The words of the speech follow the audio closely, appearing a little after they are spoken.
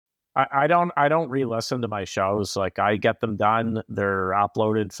I don't re-listen to my shows. Like, I get them done, they're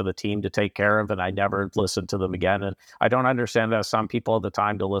uploaded for the team to take care of, and I never listen to them again. And I don't understand that some people have the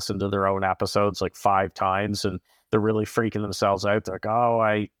time to listen to their own episodes like 5 times, and they're really freaking themselves out. They're like, oh,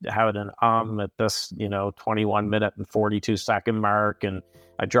 I have an at this 21 minute and 42-second mark, and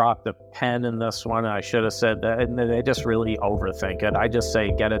I dropped a pen in this one, and I should have said that. And they just really overthink it. I just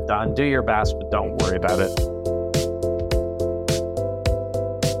say, get it done, do your best, but don't worry about it.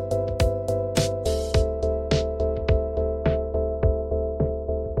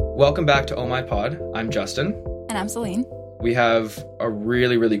 Welcome back to Oh My Pod. I'm Justin. And I'm Celine. We have a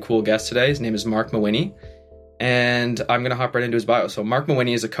really, really cool guest today. His name is Marc Mawhinney. And I'm going to hop right into his bio. So Marc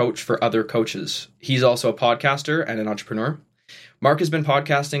Mawhinney is a coach for other coaches. He's also a podcaster and an entrepreneur. Marc has been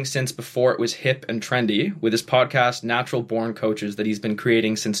podcasting since before it was hip and trendy, with his podcast, Natural Born Coaches, that he's been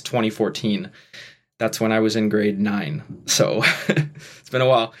creating since 2014. That's when I was in grade 9. So it's been a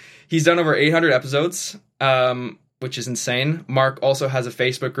while. He's done over 800 episodes, which is insane. Marc also has a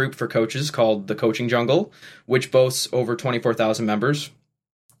Facebook group for coaches called The Coaching Jungle, which boasts over 24,000 members.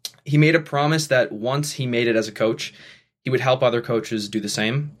 He made a promise that once he made it as a coach, he would help other coaches do the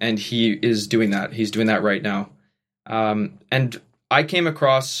same, and he is doing that. He's doing that right now. And I came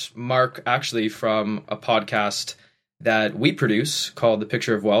across Marc actually from a podcast that we produce called The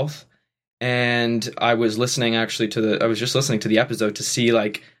Picture of Wealth, and I was listening I was just listening to the episode to see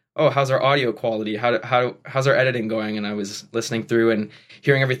like, oh, how's our audio quality? How's our editing going? And I was listening through and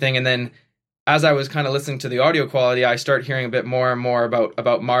hearing everything. And then as I was kind of listening to the audio quality, I start hearing a bit more and more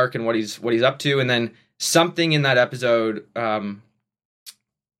about Marc and what he's up to. And then something in that episode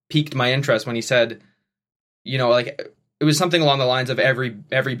piqued my interest when he said, like it was something along the lines of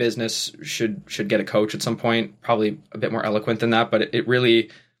every business should get a coach at some point. Probably a bit more eloquent than that, but it really,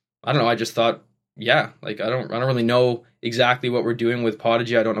 I don't know. I just thought, yeah, like I don't really know exactly what we're doing with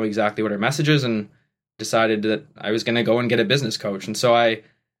Podigy. I don't know exactly what our message is, and decided that I was going to go and get a business coach. And so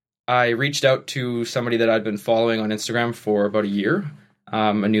I reached out to somebody that I'd been following on Instagram for about a year.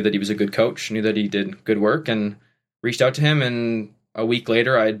 I knew that he was a good coach, knew that he did good work, and reached out to him. And a week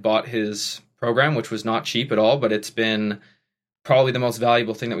later, I had bought his program, which was not cheap at all, but it's been probably the most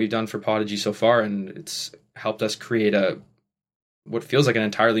valuable thing that we've done for Podigy so far. And it's helped us create what feels like an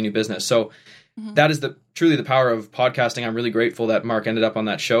entirely new business. So that is truly the power of podcasting. I'm really grateful that Marc ended up on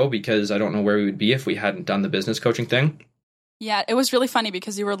that show, because I don't know where we would be if we hadn't done the business coaching thing. Yeah, it was really funny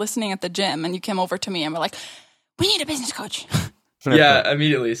because you were listening at the gym and you came over to me and were like, we need a business coach. Yeah,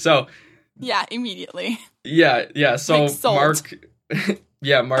 immediately. So yeah, immediately. Yeah. So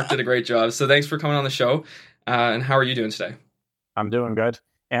like Marc did a great job. So thanks for coming on the show. And how are you doing today? I'm doing good.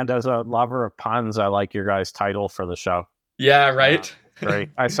 And as a lover of puns, I like your guys' title for the show. Yeah, right. Great.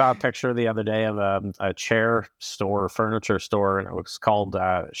 I saw a picture the other day of a chair store, furniture store, and it was called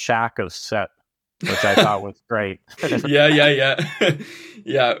Shack of Sit, which I thought was great. Yeah.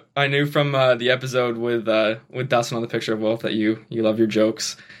 Yeah, I knew from the episode with Dustin on The Picture of Wealth that you love your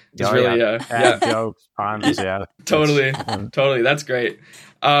jokes. It's jokes, puns, yeah. Totally. That's great.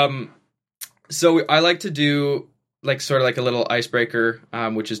 So I like to do like sort of like a little icebreaker,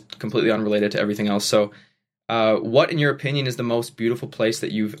 which is completely unrelated to everything else. So what, in your opinion, is the most beautiful place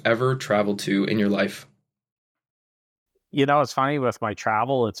that you've ever traveled to in your life? It's funny with my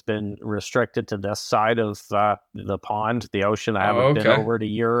travel, it's been restricted to this side of the pond, the ocean. I haven't been over to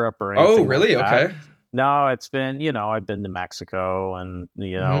Europe or anything. Oh, really? Like that. Okay. No, it's been, I've been to Mexico and,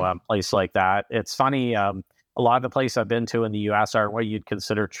 a place like that. It's funny. A lot of the places I've been to in the U.S. aren't what you'd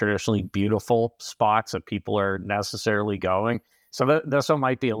consider traditionally beautiful spots that people are necessarily going. So this one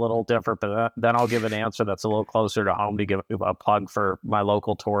might be a little different, but then I'll give an answer that's a little closer to home to give a plug for my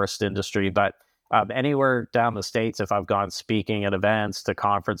local tourist industry. But anywhere down the States, if I've gone speaking at events, to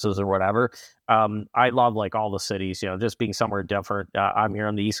conferences or whatever, I love like all the cities, just being somewhere different. I'm here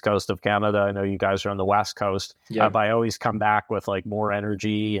on the East Coast of Canada. I know you guys are on the West Coast. Yeah. But I always come back with like more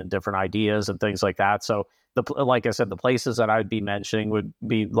energy and different ideas and things like that. So like I said, the places that I'd be mentioning would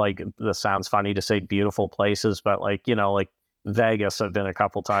be like, this sounds funny to say beautiful places, but like, like Vegas, I've been a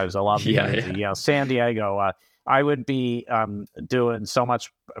couple times. I love the energy. Yeah. San Diego. I would be doing so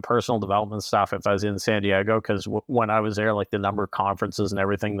much personal development stuff if I was in San Diego, because when I was there, like the number of conferences and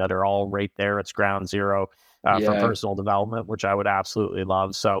everything that are all right there, it's ground zero for personal development, which I would absolutely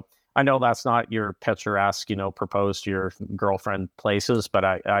love. So I know that's not your picturesque, propose to your girlfriend places, but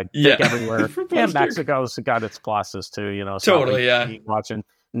I think everywhere. And Mexico's got its pluses too, Totally, watching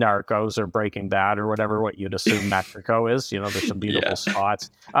Narcos or Breaking Bad or whatever, what you'd assume Mexico is. There's some beautiful spots.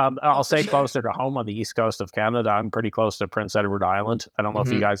 I'll say closer to home on the East Coast of Canada. I'm pretty close to Prince Edward Island. I don't know if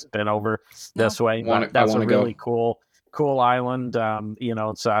you guys have been over this way. That's a really cool cool island.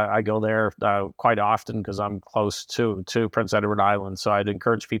 It's I go there quite often because I'm close to Prince Edward Island. So I'd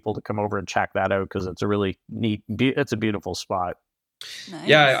encourage people to come over and check that out because it's a really neat. It's a beautiful spot. Nice.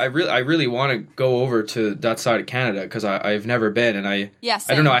 Yeah, I really want to go over to that side of Canada because I've never been, and I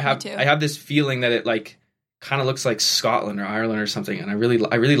don't know. I have this feeling that it like kind of looks like Scotland or Ireland or something, and I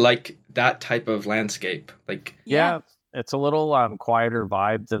really like that type of landscape. Like, yeah, it's a little quieter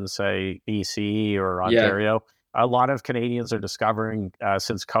vibe than say BC or Ontario. A lot of Canadians are discovering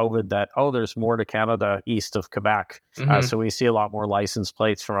since COVID that there's more to Canada east of Quebec. So we see a lot more license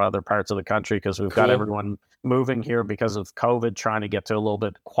plates from other parts of the country because we've got everyone moving here because of COVID, trying to get to a little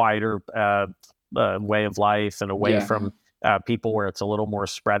bit quieter way of life and away from people where it's a little more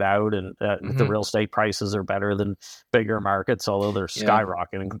spread out, and the real estate prices are better than bigger markets, although they're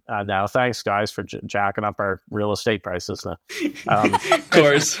skyrocketing now. Thanks, guys, for jacking up our real estate prices now. Of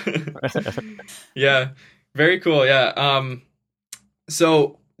course. Yeah. Very cool. Yeah.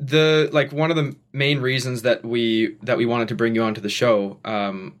 So one of the main reasons that we wanted to bring you onto the show,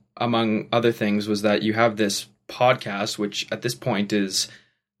 among other things, was that you have this podcast, which at this point is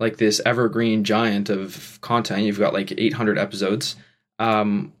like this evergreen giant of content. You've got like 800 episodes,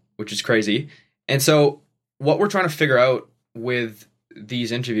 which is crazy. And so what we're trying to figure out with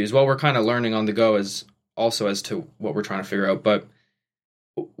these interviews, well, we're kind of learning on the go as to what we're trying to figure out, but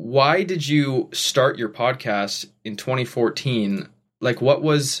why did you start your podcast in 2014? Like, what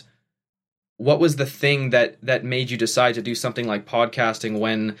was the thing that made you decide to do something like podcasting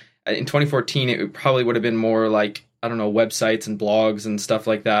when in 2014 it probably would have been more like, I don't know, websites and blogs and stuff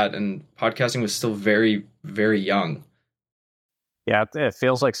like that, and podcasting was still very, very young. Yeah, it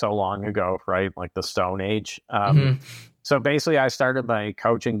feels like so long ago, right? Like the Stone Age. So basically, I started my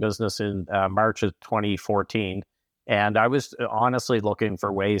coaching business in March of 2014. And I was honestly looking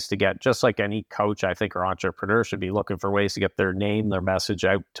for ways to get, just like any coach, I think, or entrepreneur should be looking for ways to get their name, their message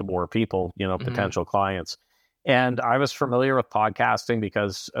out to more people, potential clients. And I was familiar with podcasting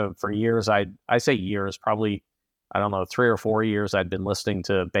because for years, I say years, probably, I don't know, 3 or 4 years, I'd been listening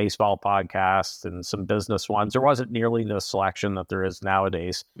to baseball podcasts and some business ones. There wasn't nearly the selection that there is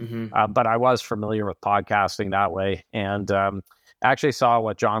nowadays, but I was familiar with podcasting that way. And actually saw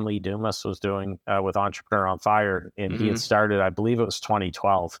what John Lee Dumas was doing with Entrepreneur on Fire, and he had started, I believe it was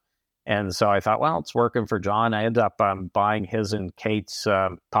 2012. And so I thought, well, it's working for John. I ended up buying his and Kate's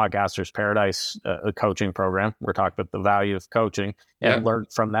Podcasters Paradise coaching program. We're talking about the value of coaching, and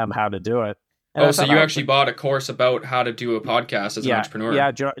learned from them how to do it. And so you actually bought a course about how to do a podcast as an entrepreneur?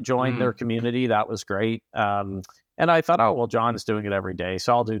 Yeah, joined their community. That was great. And I thought, well, John's doing it every day,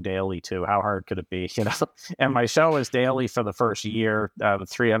 so I'll do daily too. How hard could it be, And my show was daily for the first year,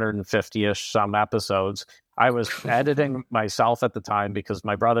 350-ish some episodes. I was editing myself at the time because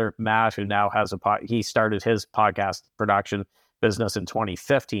my brother Matt, who now has he started his podcast production business in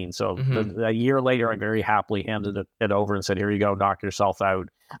 2015. So a year later, I very happily handed it over and said, "Here you go, knock yourself out."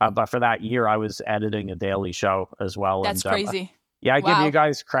 But for that year, I was editing a daily show as well. That's crazy. Yeah, I give you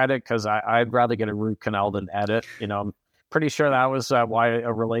guys credit because I'd rather get a root canal than edit. I'm pretty sure that was why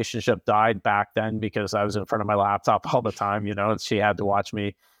a relationship died back then, because I was in front of my laptop all the time, and she had to watch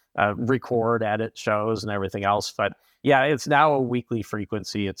me record, edit shows and everything else. But yeah, it's now a weekly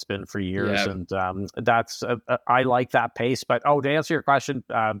frequency. It's been for years. And that's, I like that pace. But to answer your question,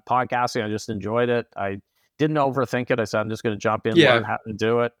 podcasting, I just enjoyed it. I didn't overthink it. I said, I'm just going to jump in, learn how to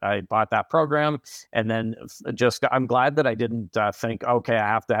do it. I bought that program, and then I'm glad that I didn't think, okay, I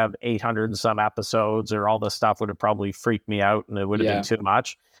have to have 800 and some episodes, or all this stuff would have probably freaked me out and it would have been too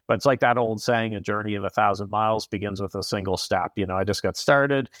much. But it's like that old saying, a journey of 1,000 miles begins with a single step. I just got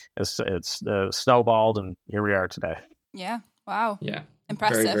started, it's snowballed, and here we are today. Yeah. Wow. Yeah.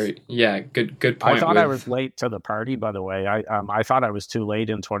 Impressive. Very, very, good point. I thought I was late to the party, by the way. I thought I was too late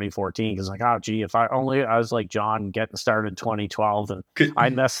in 2014 because, like, if I was like John getting started in 2012 and I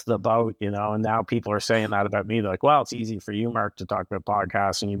missed the boat, and now people are saying that about me. They're like, well, it's easy for you, Mark, to talk about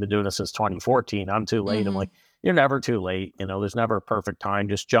podcasts, and you've been doing this since 2014. I'm too late. I'm like, you're never too late. There's never a perfect time.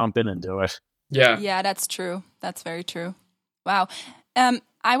 Just jump in and do it. Yeah. Yeah, that's true. That's very true. Wow.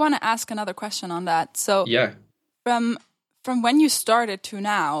 I want to ask another question on that. So from when you started to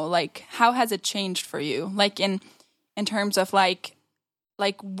now, like, how has it changed for you? Like in terms of like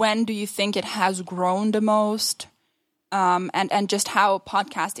when do you think it has grown the most? And just how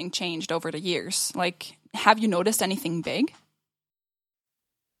podcasting changed over the years? Like, have you noticed anything big?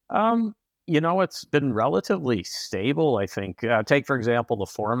 It's been relatively stable, I think. Take, for example, the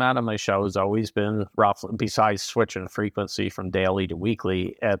format of my show has always been roughly, besides switching frequency from daily to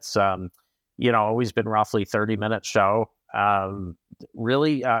weekly, it's, always been roughly 30-minute show.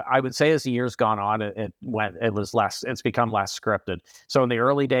 Really, I would say as the years gone on, it's become less scripted. So in the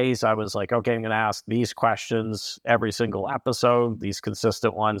early days, I was like, okay, I'm going to ask these questions every single episode, these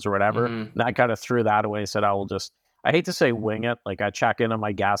consistent ones or whatever. And I kind of threw that away, said I hate to say wing it. Like I check in on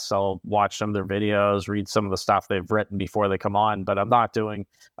my guests, I'll watch some of their videos, read some of the stuff they've written before they come on, but I'm not doing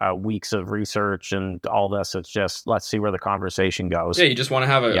weeks of research and all this. It's just, let's see where the conversation goes. Yeah, you just want to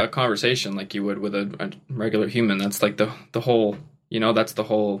have a conversation like you would with a regular human. That's like the whole, that's the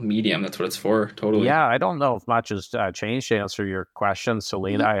whole medium. That's what it's for. Totally. Yeah, I don't know if much has changed to answer your question,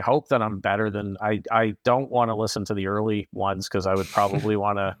 Selena. I hope that I'm better than I don't want to listen to the early ones because I would probably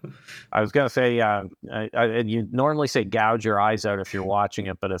want to. I was going to say, you normally say gouge your eyes out if you're watching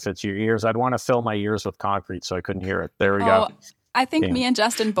it, but if it's your ears, I'd want to fill my ears with concrete so I couldn't hear it. There we go. I think me and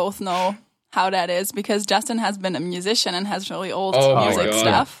Justin both know how that is because Justin has been a musician and has really old music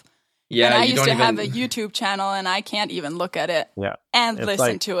stuff. Yeah, and I used to have a YouTube channel, and I can't even look at it and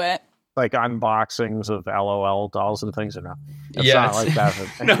listen to it. Like unboxings of LOL dolls and things, or no? It's not like that.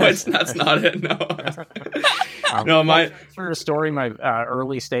 No, that's not it. No. No, for a story, my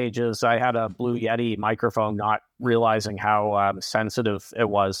early stages, I had a Blue Yeti microphone, not realizing how sensitive it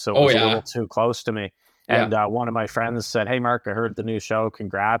was, so it was a little too close to me. And one of my friends said, "Hey, Mark, I heard the new show.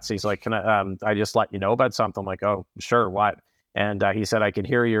 Congrats." He's like, "Can I just let you know about something?" I'm like, "Oh, sure. What?" And he said, "I could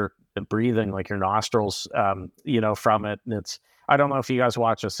hear your breathing, like your nostrils, from it." And I don't know if you guys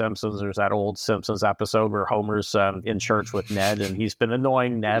watch The Simpsons. There's that old Simpsons episode where Homer's in church with Ned, and he's been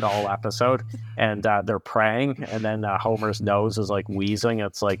annoying Ned all episode. And they're praying, and then Homer's nose is like wheezing.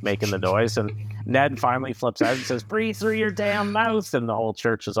 It's like making the noise, and Ned finally flips out and says, "Breathe through your damn mouth," and the whole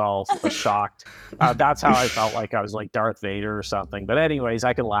church is all shocked. That's how I felt like I was like Darth Vader or something. But anyways,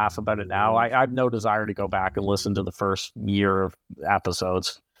 I can laugh about it now. I have no desire to go back and listen to the first year of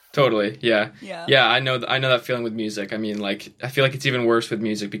episodes. Totally. Yeah. I know that feeling with music. I mean, like, I feel like it's even worse with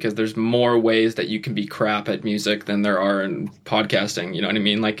music because there's more ways that you can be crap at music than there are in podcasting. You know what I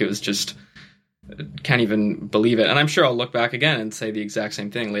mean? Like, it was just, can't even believe it. And I'm sure I'll look back again and say the exact same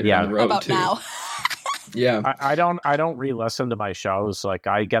thing later down the road about too. Now. Yeah. I don't re-listen to my shows. Like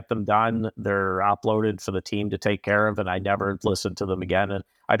I get them done, they're uploaded for the team to take care of, and I never listen to them again. And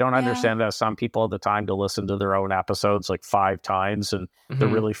I don't understand that some people have the time to listen to their own episodes like 5 times, and they're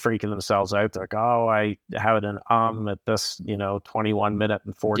really freaking themselves out. They're like, "Oh, I had an at this 21 minute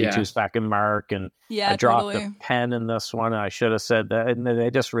and 42 second mark, and I dropped a pen in this one, and I should have said that." And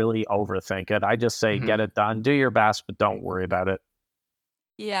they just really overthink it. I just say, get it done, do your best, but don't worry about it.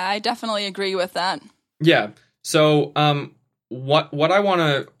 Yeah, I definitely agree with that. Yeah. So, what I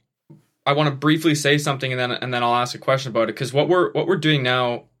want to briefly say something, and then I'll ask a question about it, because what we're doing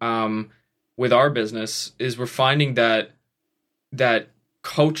now, with our business is we're finding that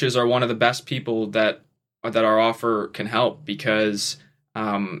coaches are one of the best people that our offer can help, because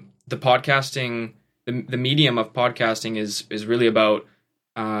the podcasting, the medium of podcasting is really about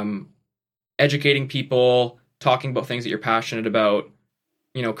educating people, talking about things that you're passionate about,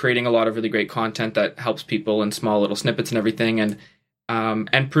 creating a lot of really great content that helps people in small little snippets and everything, and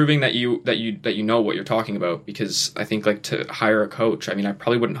proving that you know what you're talking about. Because I think, like, to hire a coach, I mean, I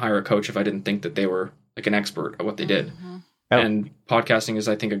probably wouldn't hire a coach if I didn't think that they were like an expert at what they did. And podcasting is,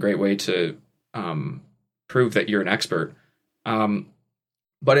 I think, a great way to prove that you're an expert.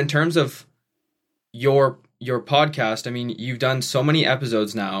 But in terms of your podcast, I mean, you've done so many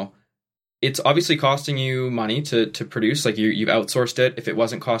episodes now. It's obviously costing you money to produce. Like, you've outsourced it. If it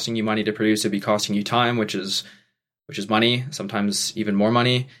wasn't costing you money to produce, it'd be costing you time, which is money, sometimes even more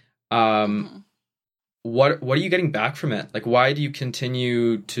money. What are you getting back from it? Like, why do you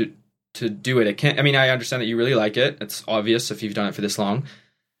continue to do it? I understand that you really like it. It's obvious if you've done it for this long.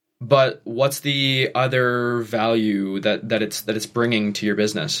 But what's the other value that it's bringing to your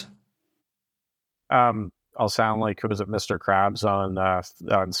business? I'll sound like, who was it, Mr. Krabs on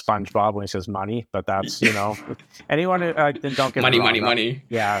SpongeBob when he says money, but that's, anyone don't get money.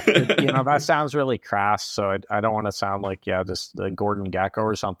 Yeah. That sounds really crass. So I don't want to sound like, just the Gordon Gekko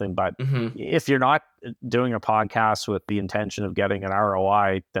or something, but if you're not doing a podcast with the intention of getting an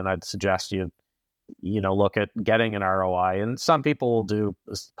ROI, then I'd suggest you look at getting an ROI. And some people will do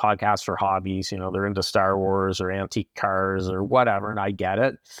podcasts for hobbies. They're into Star Wars or antique cars or whatever, and I get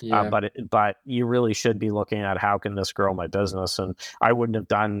it. But you really should be looking at, how can this grow my business? And I wouldn't have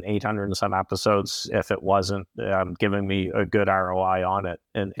done 800 and some episodes if it wasn't giving me a good ROI on it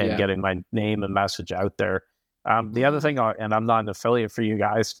and getting my name and message out there. The other thing, and I'm not an affiliate for you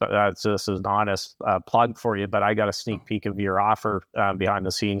guys, but this is an honest plug for you, but I got a sneak peek of your offer behind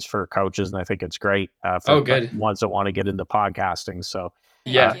the scenes for coaches, and I think it's great for good. ones that want to get into podcasting. So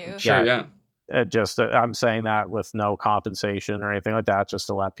sure. I'm saying that with no compensation or anything like that, just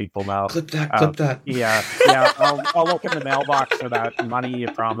to let people know. Clip that. Yeah. I'll look in the mailbox for that money you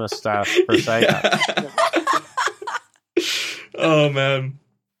promised for saying that. Oh man,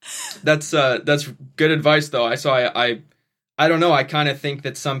 that's good advice though. I don't know. I kind of think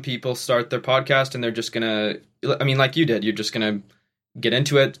that some people start their podcast and they're just gonna, I mean, like you did, you're just gonna get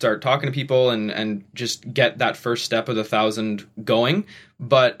into it, start talking to people, and just get that first step of the 1,000 going.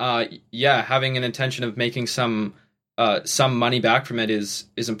 But having an intention of making some money back from it is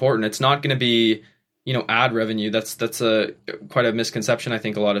important. It's not going to be, ad revenue. That's quite a misconception, I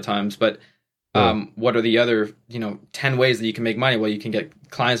think, a lot of times. But what are the other 10 ways that you can make money? Well, you can get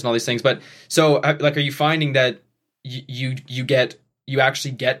clients and all these things. But so like, are you finding that you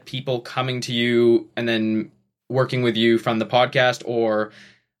actually get people coming to you and then working with you from the podcast, or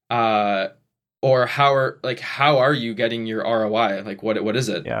how are you getting your ROI? Like what is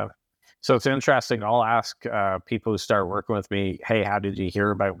it? Yeah. So it's interesting. I'll ask people who start working with me, hey, how did you hear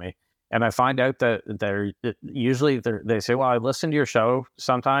about me? And I find out that they say, well, I listen to your show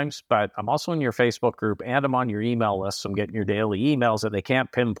sometimes, but I'm also in your Facebook group and I'm on your email list. So I'm getting your daily emails, and they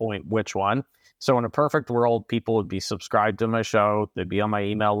can't pinpoint which one. So in a perfect world, people would be subscribed to my show. They'd be on my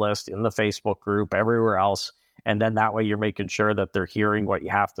email list, in the Facebook group, everywhere else. And then that way you're making sure that they're hearing what you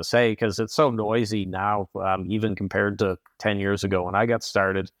have to say, because it's so noisy now, even compared to 10 years ago when I got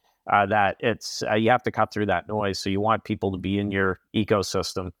started, that it's you have to cut through that noise. So you want people to be in your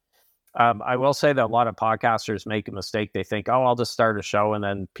ecosystem. I will say that a lot of podcasters make a mistake. They think, oh, I'll just start a show and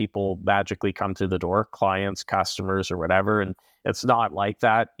then people magically come through the door, clients, customers, or whatever. And it's not like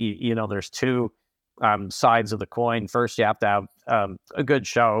that. There's two sides of the coin. First, you have to have a good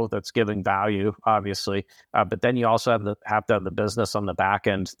show that's giving value, obviously. But then you also have to have the business on the back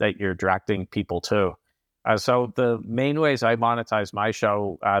end that you're directing people to. So the main ways I monetize my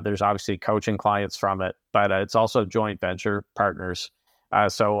show, there's obviously coaching clients from it, but it's also joint venture partners.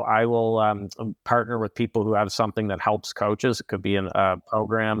 So I will partner with people who have something that helps coaches. It could be a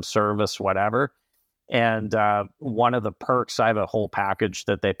program, service, whatever. And one of the perks, I have a whole package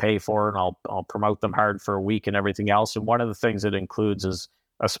that they pay for, and I'll promote them hard for a week and everything else. And one of the things it includes is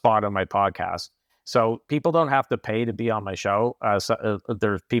a spot on my podcast. So people don't have to pay to be on my show.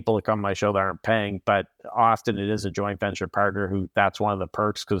 There's people that come on my show that aren't paying, but often it is a joint venture partner who that's one of the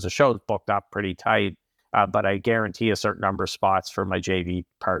perks, because the show's booked up pretty tight. But I guarantee a certain number of spots for my JV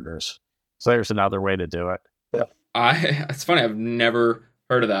partners. So there's another way to do it. Yeah. It's funny. I've never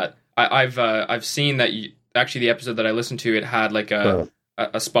heard of that. I've seen that actually the episode that I listened to, it had like a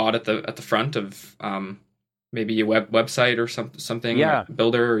spot at the front of maybe a website or something. Yeah.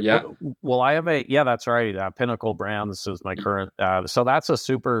 Builder. Yeah. Well, I have that's right. Pinnacle Brands is my current. So that's a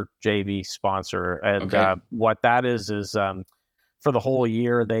super JV sponsor. And what that is for the whole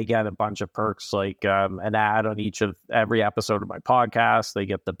year, they get a bunch of perks, like an ad on every episode of my podcast. They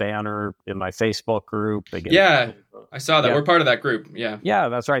get the banner in my Facebook group. They get I saw that. Yeah. We're part of that group. Yeah,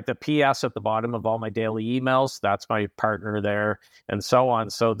 that's right. The PS at the bottom of all my daily emails, that's my partner there, and so on.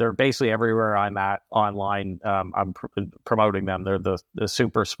 So they're basically everywhere I'm at online. I'm promoting them. They're the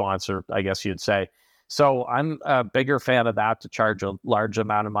super sponsor, I guess you'd say. So I'm a bigger fan of that, to charge a large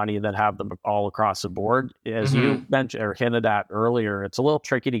amount of money and then have them all across the board. As you mentioned or hinted at earlier, it's a little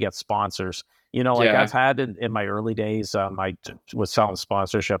tricky to get sponsors. I've had in my early days, I was selling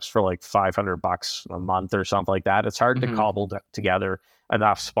sponsorships for like $500 a month or something like that. It's hard to cobble together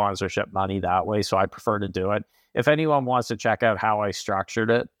enough sponsorship money that way. So I prefer to do it. If anyone wants to check out how I structured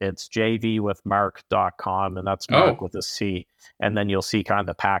it, it's jvwithmarc.com, and that's Marc with a C. And then you'll see kind of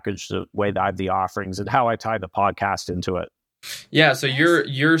the package, the way that I have the offerings and how I tie the podcast into it. Yeah, so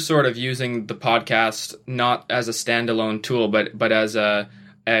you're sort of using the podcast not as a standalone tool, but as a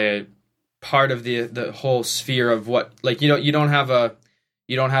part of the whole sphere of what, like, you don't have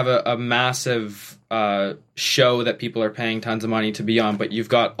a massive show that people are paying tons of money to be on, but you've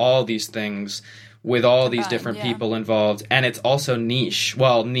got all these things with all these different people involved, and it's also niche.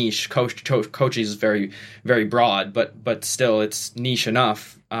 Well, niche coaching is very, very broad, but still it's niche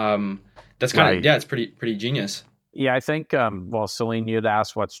enough. That's kind of it's pretty genius. Yeah, I think Celine, you'd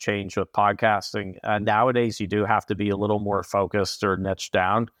asked what's changed with podcasting. Nowadays, you do have to be a little more focused or niche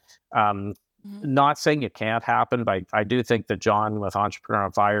down. Not saying it can't happen, but I do think that John with Entrepreneur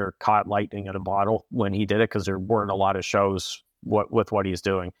on Fire caught lightning in a bottle when he did it, because there weren't a lot of shows with what he's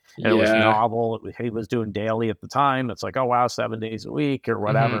doing. And it was novel. He was doing daily at the time. It's like, oh wow, 7 days a week or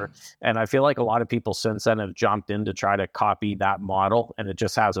whatever. And I feel like a lot of people since then have jumped in to try to copy that model, and it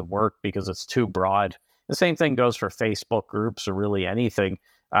just hasn't worked because it's too broad. The same thing goes for Facebook groups or really anything.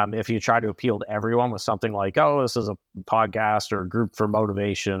 if you try to appeal to everyone with something like, oh, this is a podcast or a group for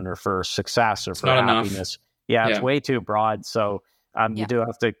motivation or for success or it's for not happiness. enough. Yeah, it's way too broad. So you do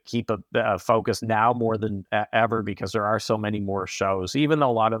have to keep a focus now more than ever, because there are so many more shows, even though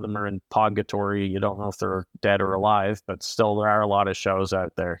a lot of them are in purgatory. You don't know if they're dead or alive, but still there are a lot of shows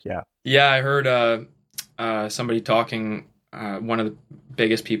out there. Yeah, I heard somebody talking, one of the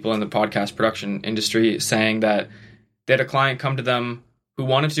biggest people in the podcast production industry, saying that they had a client come to them who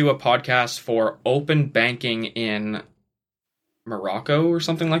wanted to do a podcast for open banking in Morocco or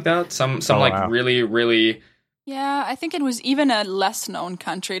something like that. Some really, really... Yeah, I think it was even a less known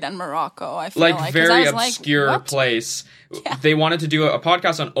country than Morocco. I feel like very obscure place. Yeah. They wanted to do a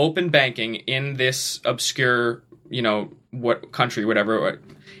podcast on open banking in this obscure, what country, whatever.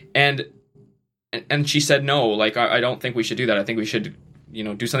 And she said no. Like, I don't think we should do that. I think we should,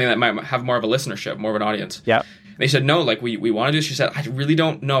 do something that might have more of a listenership, more of an audience. Yeah. They said no. Like, we want to do this. She said, I really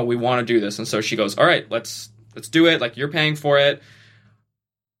don't know. We want to do this. And so she goes, all right, let's do it. Like, you're paying for it.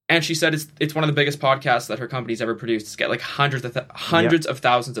 And she said it's one of the biggest podcasts that her company's ever produced. It's got like hundreds of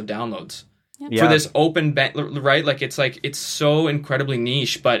thousands of downloads for this open right? Like it's so incredibly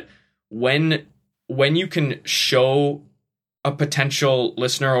niche. But when you can show a potential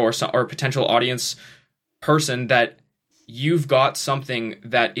listener or a potential audience person that you've got something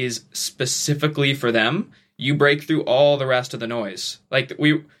that is specifically for them, you break through all the rest of the noise. Like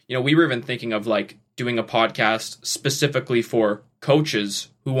we were even thinking of like doing a podcast specifically for coaches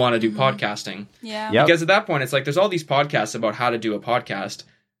who want to do podcasting. Yeah. Because at that point, it's like there's all these podcasts about how to do a podcast.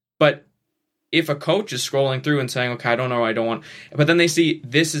 But if a coach is scrolling through and saying, okay, I don't know, I don't want... But then they see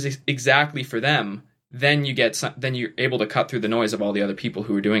this is exactly for them, then you're able to cut through the noise of all the other people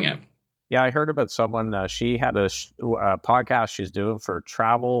who are doing it. Yeah, I heard about someone, she had a podcast she's doing for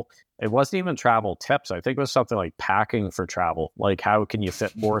travel. It wasn't even travel tips. I think it was something like packing for travel. Like, how can you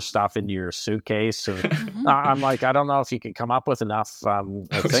fit more stuff into your suitcase? And I'm like, I don't know if you can come up with enough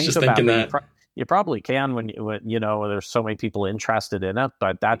things about that. You probably can when there's so many people interested in it.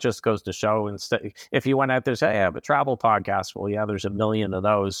 But that just goes to show, instead, if you went out there and say, hey, I have a travel podcast. Well, yeah, there's a million of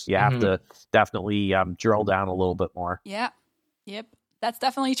those. You have to definitely drill down a little bit more. Yeah. Yep. That's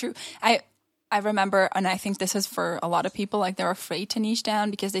definitely true. I remember, and I think this is for a lot of people, like they're afraid to niche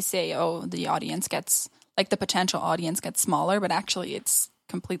down because they say, oh, the potential audience gets smaller, but actually it's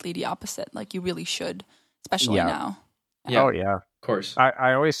completely the opposite. Like you really should, especially now. Yeah. Oh, yeah. Of course.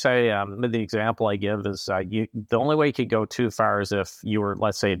 I always say, the example I give is the only way you could go too far is if you were,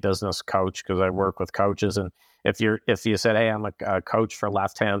 let's say, a business coach, because I work with coaches. And if you said, hey, I'm a coach for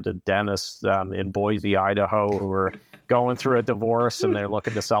left-handed dentists in Boise, Idaho, who are going through a divorce and they're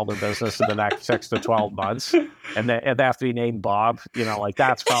looking to sell their business in the next 6 to 12 months, and they have to be named Bob, like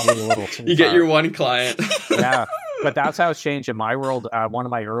that's probably a little too You far. Get your one client. Yeah. But that's how it's changed in my world. One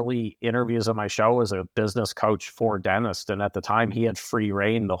of my early interviews on my show was a business coach for dentists. And at the time he had free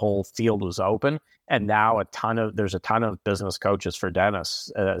reign. The whole field was open. And now there's a ton of business coaches for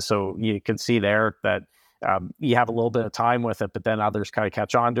dentists. So you can see there that you have a little bit of time with it, but then others kind of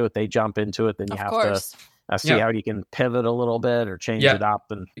catch on to it. They jump into it. Then you have to see how you can pivot a little bit or change it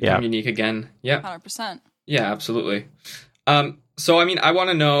up. And become unique again. Yeah. 100%. Yeah, absolutely. So, I mean, I want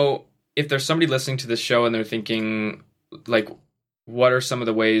to know, if there's somebody listening to this show and they're thinking, like, what are some of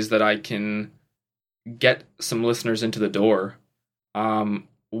the ways that I can get some listeners into the door?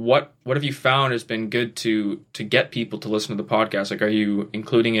 What have you found has been good to get people to listen to the podcast? Like, are you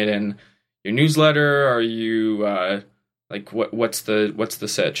including it in your newsletter? Are you what's the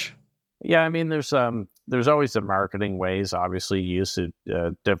sitch? Yeah, I mean, there's always the marketing ways. Obviously, you use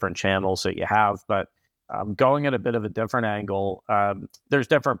different channels that you have, but going at a bit of a different angle, there's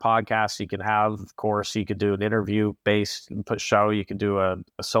different podcasts you can have. Of course, you could do an interview-based show. You can do a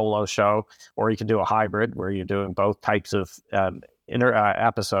solo show, or you can do a hybrid where you're doing both types of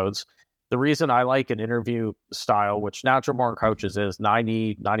episodes. The reason I like an interview style, which Natural Born Coaches is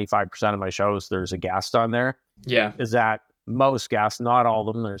 95% of my shows, there's a guest on there. Yeah. Is that most guests, not all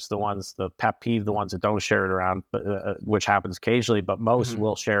of them, there's the pet peeve, the ones that don't share it around, which happens occasionally, but most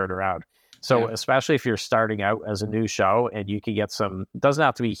will share it around. So especially if you're starting out as a new show and you can get some, it doesn't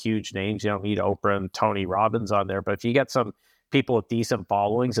have to be huge names. You don't need Oprah and Tony Robbins on there, but if you get some people with decent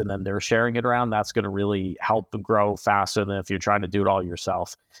followings and then they're sharing it around, that's going to really help grow faster than if you're trying to do it all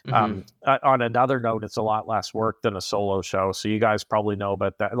yourself. On another note, it's a lot less work than a solo show. So you guys probably know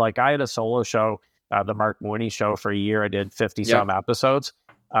about that. Like I had a solo show, the Marc Mawhinney show, for a year. I did 50 some episodes.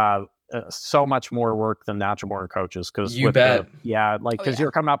 So much more work than Natural Born Coaches, because you bet. Because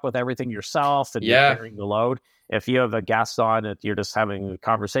you're coming up with everything yourself and you're carrying the load. If you have a guest on it, you're just having a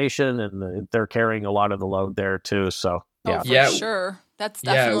conversation and they're carrying a lot of the load there too. So Oh, for sure. That's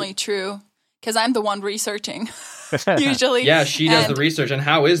definitely true. Because I'm the one researching usually. Yeah, she does the research. And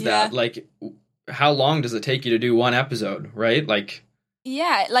how is that? Like, how long does it take you to do one episode, right? Like,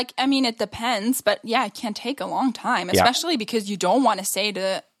 yeah, like, I mean, it depends, but yeah, it can take a long time, especially because you don't want to say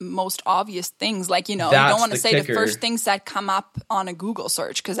the most obvious things. Like, you know, you don't want to say the first things that come up on a Google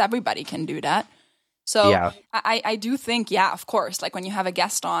search, because everybody can do that. So I do think, of course, like when you have a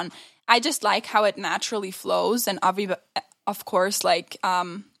guest on, I just like how it naturally flows. And of course, like,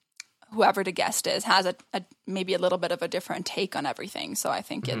 whoever the guest is has a maybe a little bit of a different take on everything. So I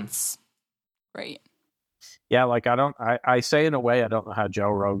think it's great. Yeah, like I say in a way, I don't know how Joe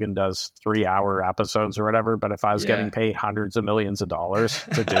Rogan does 3-hour episodes or whatever, but if I was getting paid hundreds of millions of dollars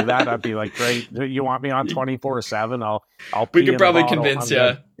to do that, I'd be like, great, you want me on 24/7? We could probably convince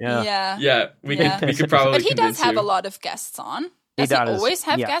you. We could probably. But he does have a lot of guests on. Does he always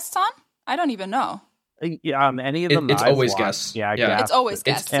have guests on? I don't even know. Any of them. It's always guests. It's always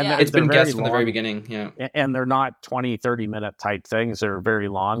guests. It's been guests from the very beginning. Yeah. And they're not 20-30 minute type things. They're very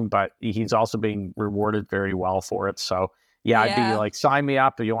long, but he's also being rewarded very well for it. So I'd be like, sign me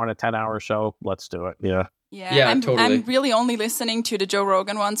up. If you want a 10-hour show, let's do it. Totally. I'm really only listening to the Joe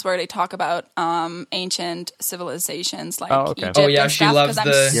Rogan ones where they talk about ancient civilizations like Egypt and she stuff, loves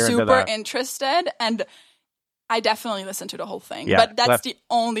because I'm super interested, and I definitely listen to the whole thing. But that's the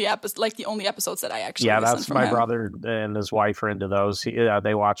only episodes that I actually listen that's from my him. brother and his wife are into those.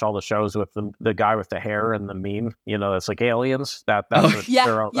 They watch all the shows with the guy with the hair and the meme. You know, that's like aliens. I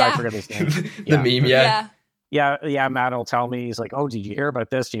forget his name. The meme, Yeah, Matt will tell me, he's like, oh, did you hear about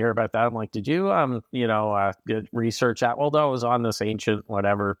this? Did you hear about that? I'm like, did you, research that? Well, that was on this ancient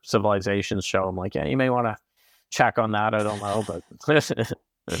whatever civilizations show. I'm like, yeah, you may want to check on that. I don't know, but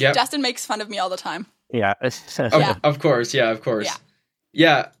Justin makes fun of me all the time. Yeah. Of course. Yeah, of course.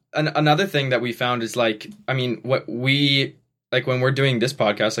 Yeah. Another thing that we found is like, I mean, what we like when we're doing this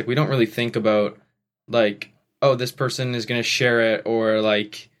podcast, like we don't really think about like, oh, this person is going to share it or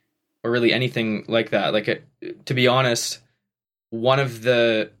really anything like that. Like, to be honest, one of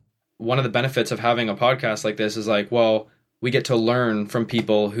the benefits of having a podcast like this is like, well, we get to learn from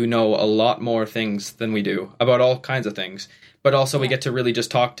people who know a lot more things than we do about all kinds of things. But also we get to really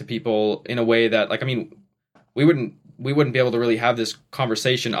just talk to people in a way that, like, I mean, we wouldn't be able to really have this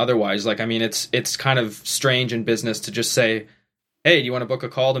conversation otherwise. Like, I mean, it's kind of strange in business to just say, hey, do you want to book a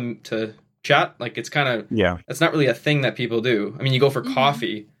call to chat? Like, it's kind of, it's not really a thing that people do. I mean, you go for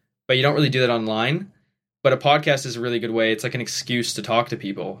coffee, but you don't really do that online. But a podcast is a really good way. It's like an excuse to talk to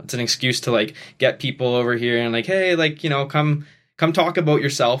people. It's an excuse to like get people over here and like, hey, like, you know, come talk about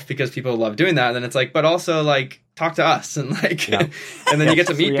yourself, because people love doing that. And then it's like, but also like talk to us and like, and then you get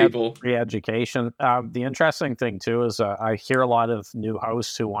to meet people. Free education. The interesting thing too is I hear a lot of new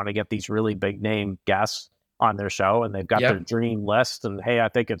hosts who want to get these really big name guests on their show, and they've got their dream list. And hey, I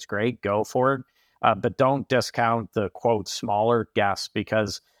think it's great. Go for it. But don't discount the quote smaller guests,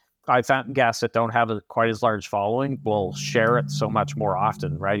 because I found guests that don't have quite as large following will share it so much more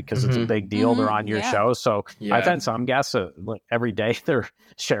often, right? Because it's a big deal. They're on your show. So I found some guests like every day they're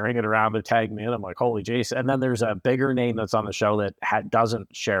sharing it around. They're tagging me in. I'm like, holy jeez. And then there's a bigger name that's on the show that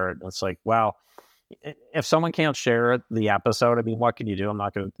doesn't share it. And it's like, wow, if someone can't share it, the episode, I mean, what can you do?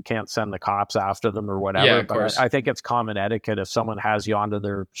 Can't send the cops after them or whatever. Yeah, but I think it's common etiquette if someone has you onto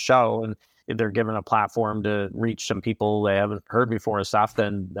their show and they're given a platform to reach some people they haven't heard before and stuff,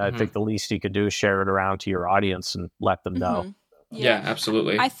 then I think the least you could do is share it around to your audience and let them know. Yeah,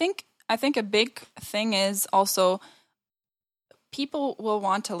 absolutely. I think a big thing is also people will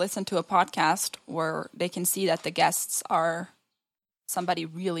want to listen to a podcast where they can see that the guests are somebody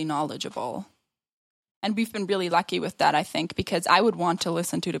really knowledgeable. And we've been really lucky with that, I think, because I would want to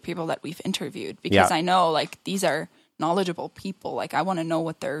listen to the people that we've interviewed, because I know like these are knowledgeable people. Like I want to know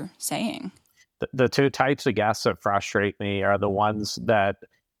what they're saying. The two types of guests that frustrate me are the ones that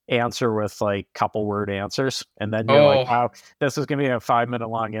answer with like couple word answers, and then you're like, wow, this is gonna be a 5-minute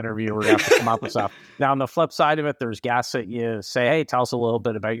long interview, we're gonna have to come up with stuff. Now on the flip side of it, there's guests that you say, hey, tell us a little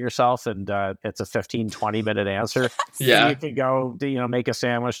bit about yourself, and it's a 15-20 minute answer. Yeah, you could go make a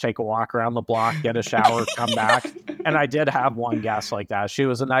sandwich, take a walk around the block, get a shower, come back. And I did have one guest like that. She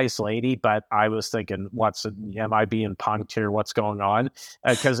was a nice lady, but I was thinking, am I being punked here? What's going on?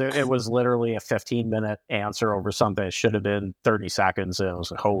 Because it was literally a 15-minute answer over something that should have been 30 seconds. And I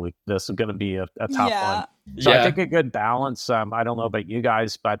was like, holy, this is going to be a tough one. So I think a good balance. I don't know about you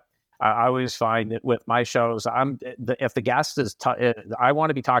guys, but I always find that with my shows, if the guest is, I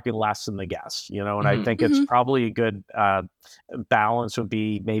want to be talking less than the guest, and I think it's probably a good balance would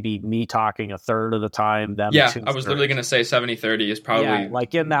be maybe me talking a third of the time. Them I was literally going to say 70-30 is probably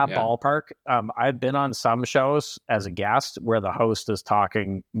like in that ballpark. I've been on some shows as a guest where the host is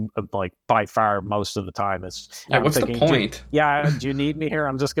talking like by far most of the time. What's the point? Do you need me here?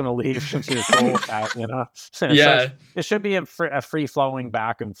 I'm just going to leave. If you're cool with that, So it should be a free flowing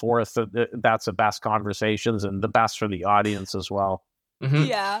back and forth. That's the best conversations and the best for the audience as well. Mm-hmm.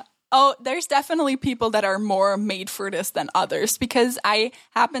 Yeah. Oh, there's definitely people that are more made for this than others, because I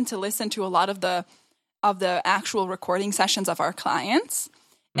happen to listen to a lot of the actual recording sessions of our clients.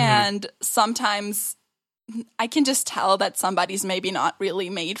 Mm-hmm. And sometimes I can just tell that somebody's maybe not really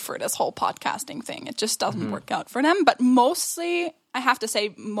made for this whole podcasting thing. It just doesn't work out for them. But mostly, I have to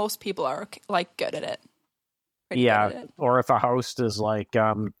say, most people are like good at it. Good at it. Or if a host is like,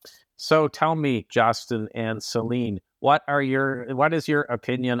 so tell me, Justin and Celine, what is your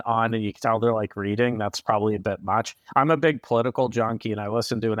opinion on, and you can tell they're like reading, that's probably a bit much. I'm a big political junkie, and I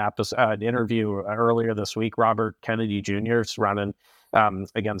listened to an interview earlier this week. Robert Kennedy Jr. is running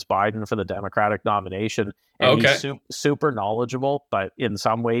against Biden for the Democratic nomination. And he's super knowledgeable, but in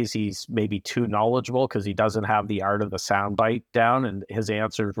some ways he's maybe too knowledgeable because he doesn't have the art of the soundbite down. And his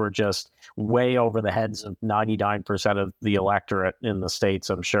answers were just way over the heads of 99% of the electorate in the States,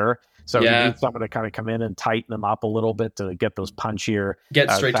 I'm sure. So you need someone to kind of come in and tighten them up a little bit to get those punchier,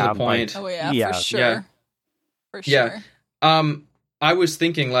 get straight to the point. Oh yeah, for sure. For sure. I was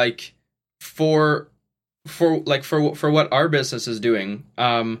thinking like for what our business is doing,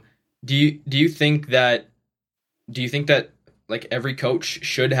 do you think that like every coach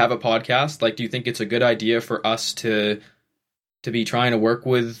should have a podcast? Like, do you think it's a good idea for us to be trying to work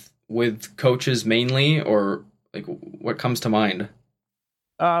with coaches mainly, or like what comes to mind?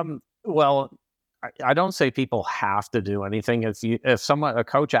 Well, I don't say people have to do anything. If a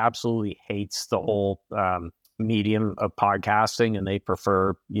coach absolutely hates the whole medium of podcasting and they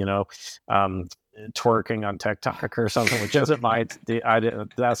prefer, twerking on TikTok or something, which isn't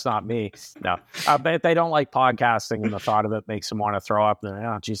that's not me. No, but if they don't like podcasting and the thought of it makes them want to throw up,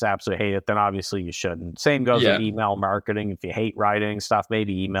 then geez, absolutely hate it. Then obviously you shouldn't. Same goes with email marketing. If you hate writing stuff,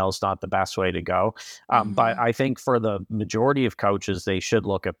 maybe email's not the best way to go. But I think for the majority of coaches, they should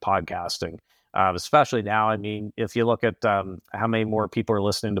look at podcasting. Especially now. I mean, if you look at how many more people are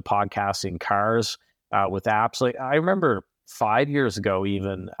listening to podcasts in cars with apps. Like I remember 5 years ago,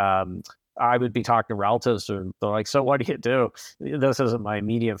 even I would be talking to relatives, and they're like, "So what do you do?" This isn't my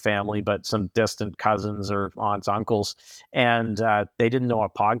immediate family, but some distant cousins or aunts, uncles, and they didn't know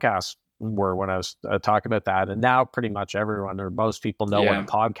what podcasts were when I was talking about that. And now pretty much everyone or most people know what a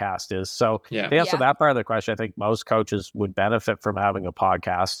podcast is. So to answer that part of the question, I think most coaches would benefit from having a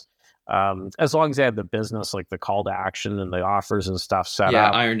podcast. As long as they have the business, like the call to action and the offers and stuff set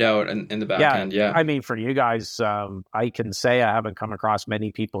up, ironed out in the back end. I mean, for you guys, I can say I haven't come across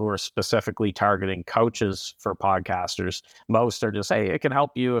many people who are specifically targeting coaches for podcasters. Most are just, hey, it can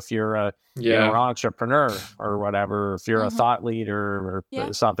help you if you're an entrepreneur or whatever, if you're a thought leader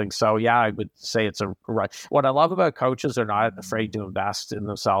or something. So I would say it's right. What I love about coaches, they're not afraid to invest in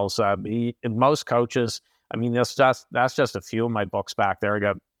themselves. Most coaches, I mean, that's just a few of my books back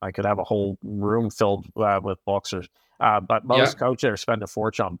there. I could have a whole room filled with books, but most coaches spend a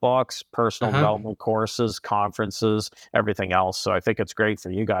fortune on books, personal development courses, conferences, everything else. So I think it's great for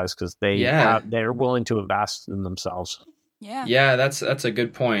you guys because they're willing to invest in themselves. Yeah, that's a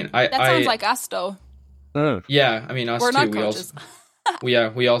good point. That sounds like us, though. Yeah, I mean, us We're too. not coaches.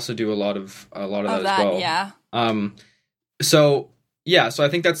 We also do a lot of that as well. Yeah. So I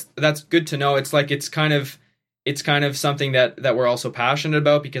think that's good to know. It's like it's kind of something that we're also passionate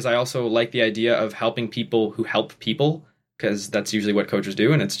about, because I also like the idea of helping people who help people, because that's usually what coaches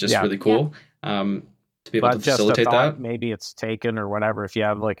do, and it's just really cool to be able to facilitate that. Maybe it's taken or whatever. If you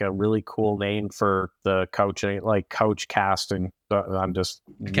have like a really cool name for the coaching, like coach casting, I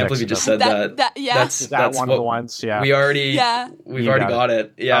can't believe you just said that. That's one of the ones. Yeah, we've already got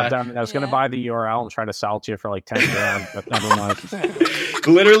it. Yeah, I was going to buy the URL and try to sell it to you for like 10 grand, but never mind.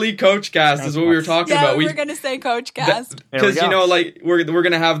 Literally, Coach Cast is what we were talking about. We were going to say Coach Cast because like we're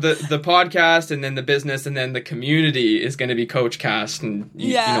going to have the podcast, and then the business, and then the community is going to be Coach Cast, and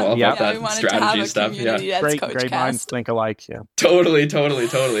all about that strategy stuff. Great minds think alike. Yeah, totally.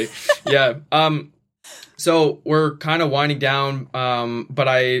 Yeah. So we're kind of winding down, but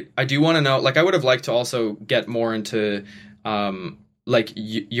I do want to know, like, I would have liked to also get more into like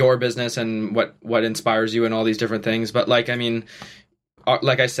your business and what inspires you and all these different things. But like, I mean,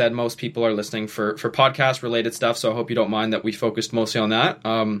 like I said, most people are listening for podcast related stuff, so I hope you don't mind that we focused mostly on that.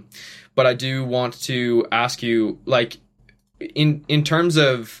 But I do want to ask you, like, in terms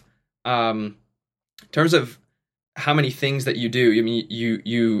of how many things that you do. I mean,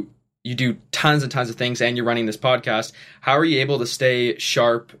 you do tons and tons of things, and you're running this podcast. How are you able to stay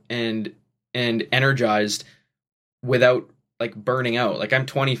sharp and energized without like burning out? Like, I'm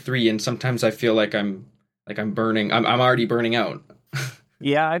 23, and sometimes I feel like I'm burning. I'm already burning out.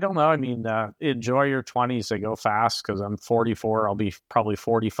 Yeah, I don't know. I mean, enjoy your 20s. They go fast because I'm 44. I'll be probably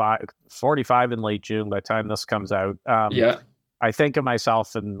 45 in late June by the time this comes out. Yeah. I think of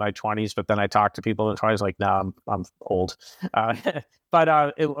myself in my 20s, but then I talk to people in the 20s like, no, I'm old.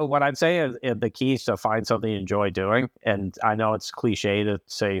 But what I'd say is the key is to find something you enjoy doing. And I know it's cliche to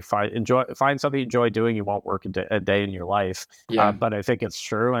say find something you enjoy doing. You won't work a day in your life. Yeah. But I think it's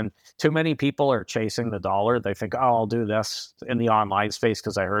true. And too many people are chasing the dollar. They think, oh, I'll do this in the online space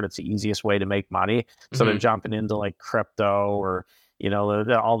because I heard it's the easiest way to make money. So they're jumping into like crypto or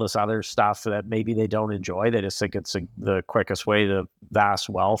all this other stuff that maybe they don't enjoy. They just think it's the quickest way to vast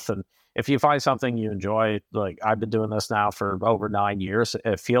wealth. And if you find something you enjoy, like I've been doing this now for over 9 years,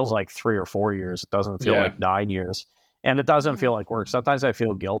 it feels like 3 or 4 years. It doesn't feel like 9 years. And it doesn't feel like work. Sometimes I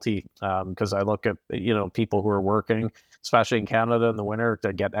feel guilty because I look at, people who are working, especially in Canada in the winter,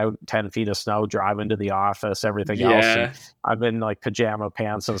 to get out 10 feet of snow, drive into the office, everything else. And I'm in like pajama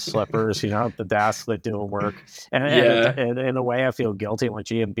pants and slippers, at the desk, like doing work. And in a way, I feel guilty. I'm like,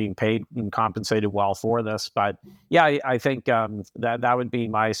 gee, I'm being paid and compensated well for this. But yeah, I think that would be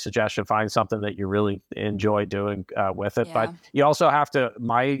my suggestion. Find something that you really enjoy doing with it. But you also have to,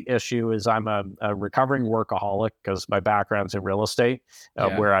 my issue is I'm a recovering workaholic because my background's in real estate,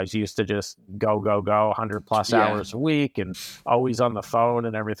 where I was used to just go, 100 plus hours a week and always on the phone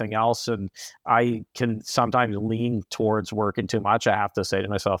and everything else. And I can sometimes lean towards working too much. I have to say to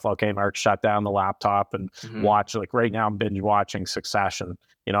myself, okay, Mark, shut down the laptop and watch. Like right now, I'm binge watching Succession.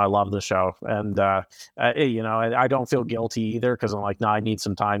 I love the show. And, I don't feel guilty either because I'm like, no, I need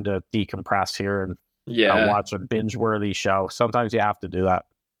some time to decompress here and watch a binge worthy show. Sometimes you have to do that.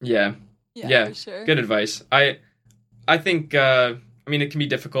 Yeah. For sure. Good advice. I think, I mean, it can be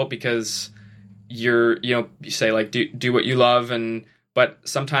difficult because you say like, do what you love. But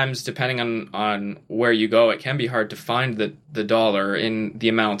sometimes depending on where you go, it can be hard to find the dollar in the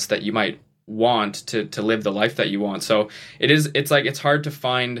amounts that you might want to live the life that you want. So it's hard to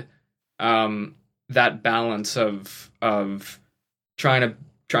find, that balance of trying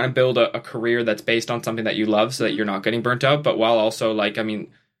to build a career that's based on something that you love so that you're not getting burnt out. But while also like, I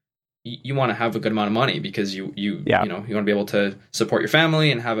mean, you want to have a good amount of money because you want to be able to support your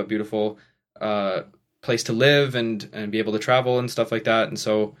family and have a beautiful place to live and be able to travel and stuff like that. And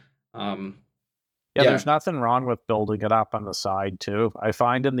so there's nothing wrong with building it up on the side too. I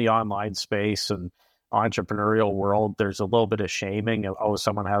find in the online space and entrepreneurial world, there's a little bit of shaming of, oh,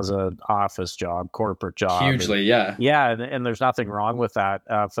 someone has an office job, corporate job. Hugely, and there's nothing wrong with that.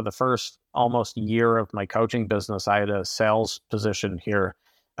 For the first almost year of my coaching business, I had a sales position here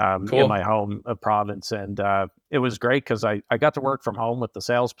in my home province. And it was great because I got to work from home with the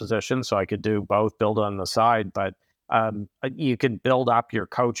sales position, so I could do both, build on the side. But you can build up your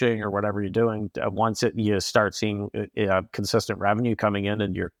coaching or whatever you're doing once you start seeing consistent revenue coming in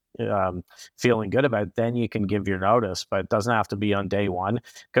and you're feeling good about it, then you can give your notice. But it doesn't have to be on day one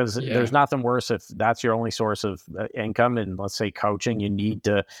because there's nothing worse if that's your only source of income. And let's say coaching, you need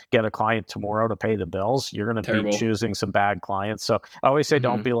to get a client tomorrow to pay the bills. You're going to be choosing some bad clients. So I always say,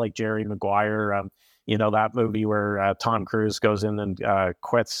 don't be like Jerry Maguire. That movie where Tom Cruise goes in and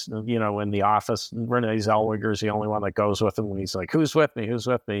quits, in the office. Renee Zellweger's the only one that goes with him when he's like, who's with me?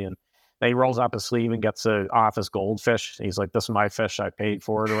 And then he rolls up his sleeve and gets an office goldfish. He's like, this is my fish. I paid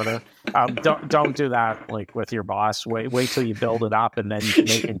for it or whatever. Don't do that like with your boss. Wait till you build it up and then you can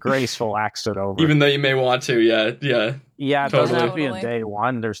make a graceful exit over. Even though you may want to, yeah. Yeah, it doesn't have to be in day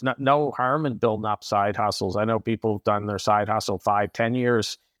one. There's no harm in building up side hustles. I know people have done their side hustle 5-10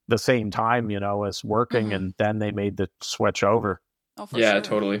 years the same time, as working, and then they made the switch over. Oh, for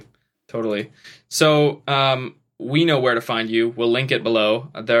sure. Totally. So we know where to find you. We'll link it below.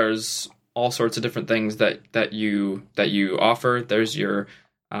 There's all sorts of different things that you offer. There's your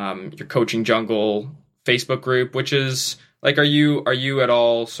Coaching Jungle Facebook group, which is like, are you at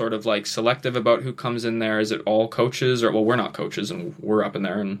all sort of like selective about who comes in there? Is it all coaches or, well, we're not coaches and we're up in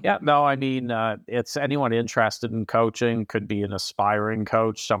there? And I mean, it's anyone interested in coaching, could be an aspiring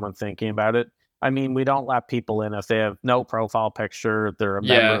coach, someone thinking about it. I mean, we don't let people in if they have no profile picture, they're a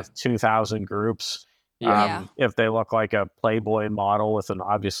member of 2,000 groups. If they look like a Playboy model with an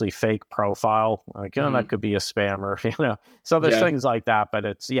obviously fake profile, like, that could be a spammer, So there's things like that, but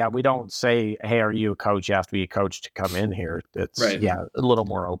it's, we don't say, hey, are you a coach? You have to be a coach to come in here. It's, a little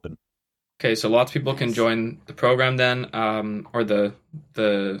more open. Okay, so lots of people can join the program then, or the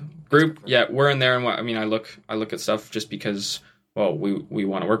group. Yeah, we're in there, and I look at stuff just because, well, we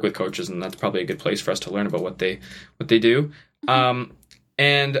want to work with coaches, and that's probably a good place for us to learn about what they do.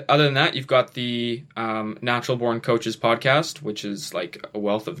 And other than that, you've got the Natural Born Coaches podcast, which is like a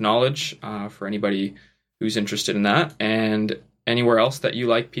wealth of knowledge for anybody who's interested in that. And anywhere else that you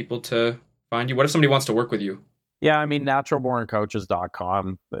like people to find you? What if somebody wants to work with you? Yeah,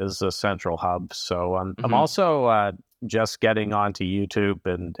 naturalborncoaches.com is the central hub. So I'm also just getting onto YouTube,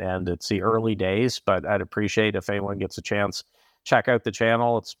 and it's the early days, but I'd appreciate if anyone gets a chance. Check out the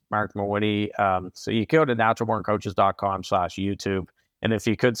channel. It's Marc Mawhinney. So you go to naturalborncoaches.com/YouTube. And if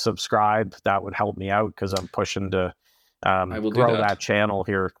you could subscribe, that would help me out because I'm pushing to grow that channel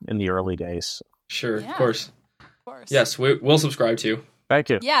here in the early days. Sure, of course. Yes, we'll subscribe to you.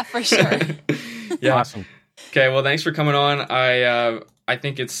 Thank you. Yeah, for sure. Awesome. Okay, well, thanks for coming on. I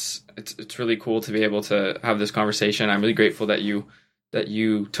think it's really cool to be able to have this conversation. I'm really grateful that you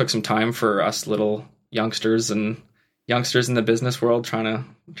took some time for us little youngsters in the business world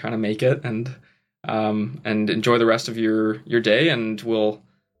trying to make it, and enjoy the rest of your day, and we'll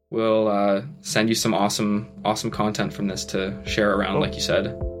send you some awesome content from this to share around, like you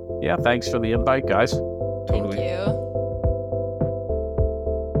said. Yeah, thanks for the invite, guys. Totally. Thank you.